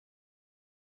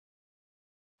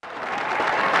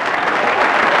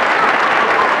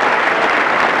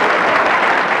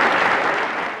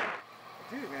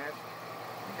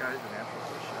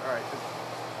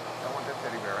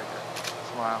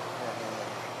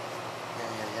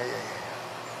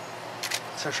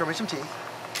So show me some teeth.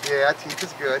 Yeah, teeth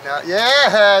is good. Now,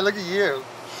 yeah, look at you.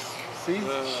 See?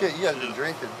 Shit, you guys been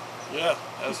drinking. Yeah,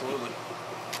 absolutely.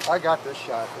 I got this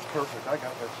shot. It's perfect. I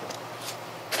got that shot.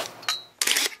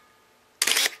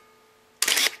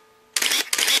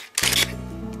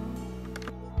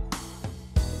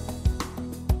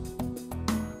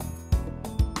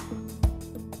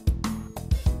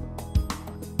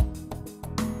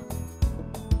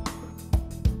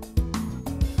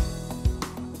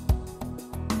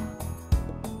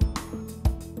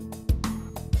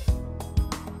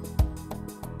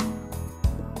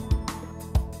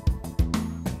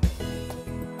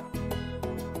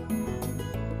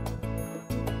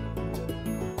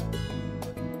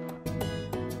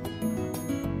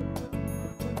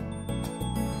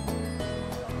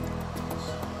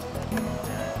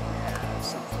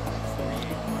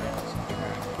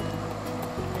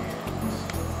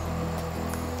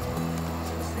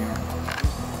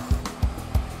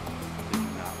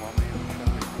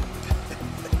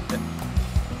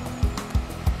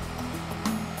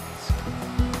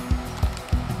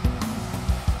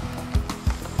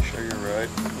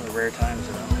 Rare times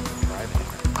that I don't have to drive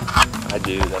anywhere. I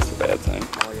do, that's the bad thing.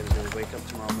 All you gotta do is wake up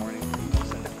tomorrow morning,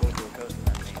 send a quote to a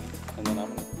customer, And then I'm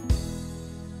gonna...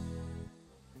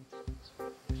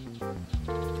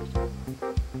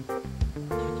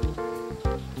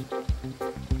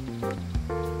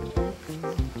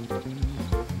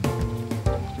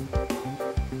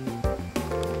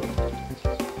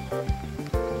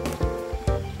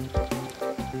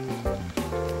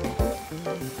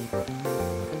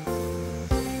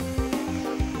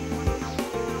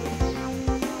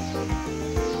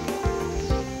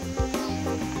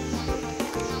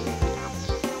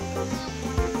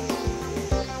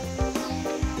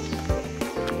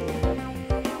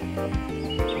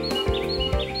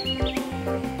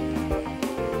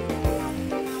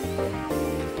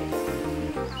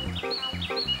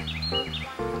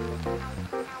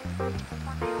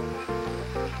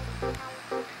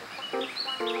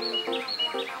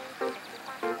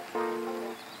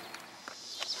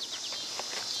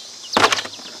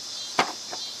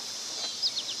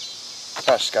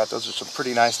 Gosh, Scott, those are some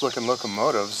pretty nice looking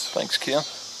locomotives. Thanks, Ken.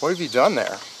 What have you done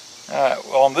there?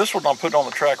 Well, on this one I'm putting on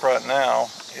the track right now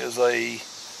is a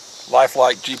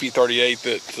lifelike GP38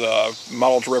 that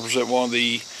modeled to represent one of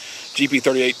the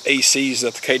GP38 ACs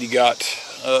that the Katy got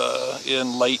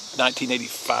in late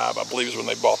 1985, I believe is when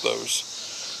they bought those.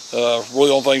 Really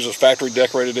the only thing is a factory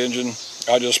decorated engine.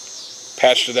 I just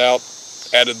patched it out,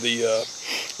 added the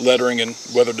lettering and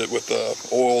weathered it with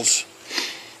oils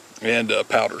and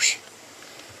powders.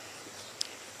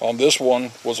 On this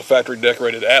one was a factory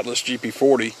decorated Atlas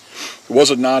GP40. It was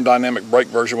a non-dynamic brake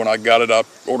version when I got it. I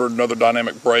ordered another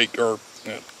dynamic brake to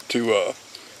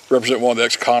represent one of the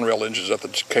ex-Conrail engines that the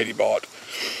Katy bought.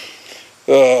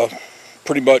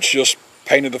 Pretty much just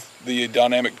painted the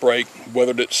dynamic brake,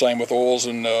 weathered it same with oils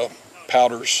and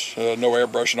powders. No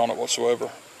airbrushing on it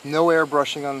whatsoever. No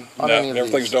airbrushing on any of these?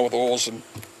 Everything's done with oils and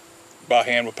by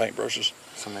hand with paintbrushes.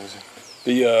 That's amazing.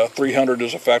 The 300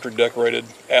 is a factory decorated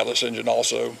Atlas engine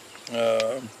also.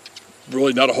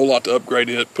 Really not a whole lot to upgrade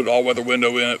it. Put an all-weather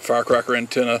window in it, firecracker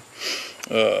antenna,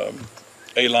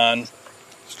 A-line.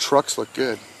 These trucks look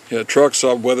good. Yeah, trucks,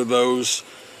 I've weathered those,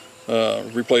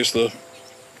 put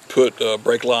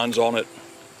brake lines on it,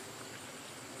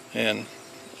 and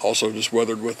also just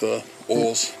weathered with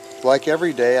oils. Like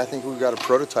every day, I think we've got a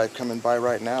prototype coming by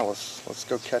right now. Let's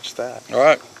go catch that. All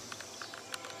right.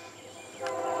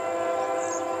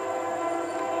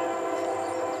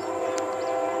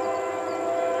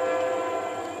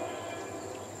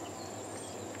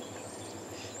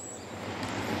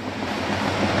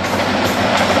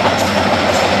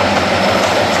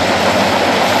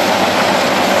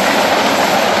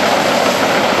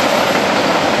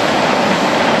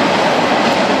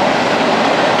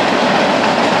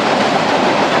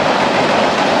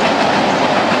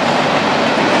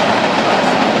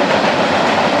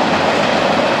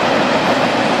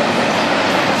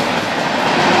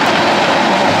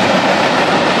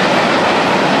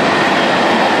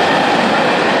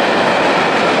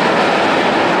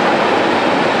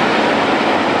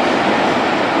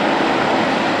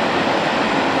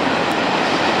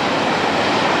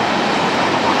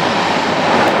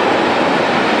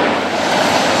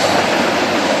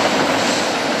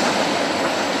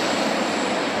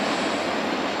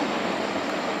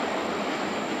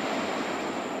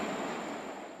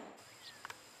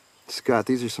 Scott,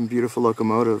 these are some beautiful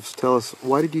locomotives. Tell us,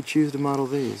 why did you choose to model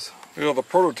these? Well, the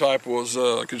prototype was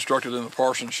constructed in the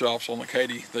Parsons shops on the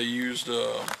Katy. They used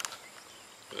the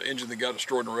engine that got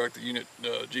destroyed and wrecked, the unit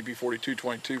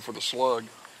GP4222 for the slug.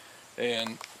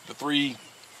 And the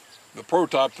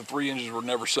prototype, the 3 engines were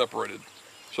never separated.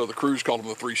 So the crews called them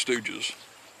the Three Stooges.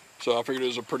 So I figured it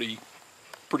was a pretty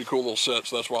cool little set,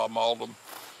 so that's why I modeled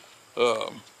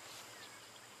them.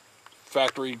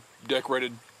 Factory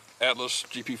decorated Atlas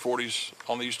GP40s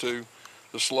on these two.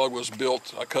 The slug was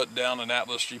built, I cut down an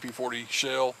Atlas GP40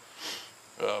 shell,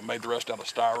 made the rest out of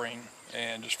styrene,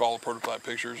 and just followed prototype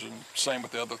pictures, and same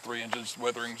with the other 3 engines.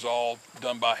 Weathering's all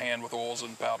done by hand with oils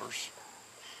and powders.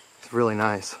 It's really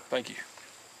nice. Thank you.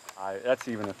 That's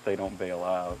even if they don't bail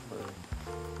out. But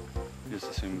just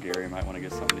assume Gary might want to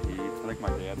get something to eat. I think my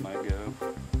dad might go.